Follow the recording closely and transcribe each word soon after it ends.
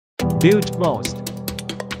BuildMost.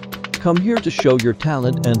 Come here to show your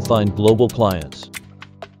talent and find global clients.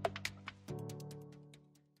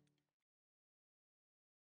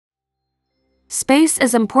 Space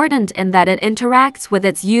is important in that it interacts with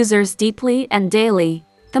its users deeply and daily.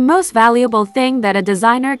 The most valuable thing that a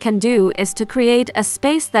designer can do is to create a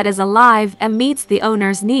space that is alive and meets the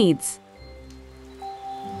owner's needs.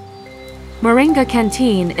 Moringa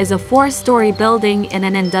Canteen is a 4-story building in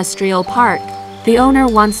an industrial park. The owner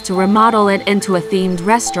wants to remodel it into a themed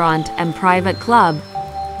restaurant and private club.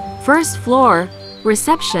 First floor,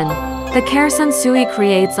 reception. The Kherson Sui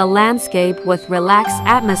creates a landscape with relaxed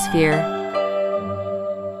atmosphere.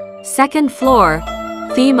 Second floor,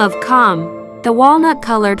 theme of calm. The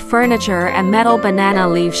walnut-colored furniture and metal banana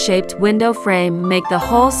leaf-shaped window frame make the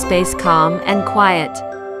whole space calm and quiet.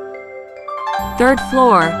 Third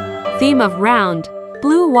floor, theme of round.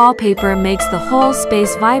 Blue wallpaper makes the whole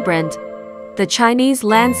space vibrant. The Chinese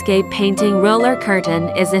landscape painting roller curtain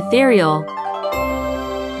is ethereal.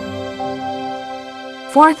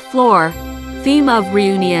 Fourth floor, theme of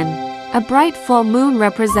reunion. A bright full moon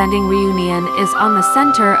representing reunion is on the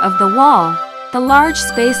center of the wall. The large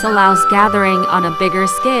space allows gathering on a bigger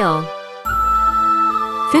scale.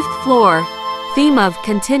 Fifth floor, theme of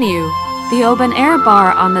continue. The open-air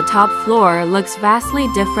bar on the top floor looks vastly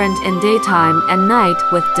different in daytime and night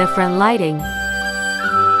with different lighting.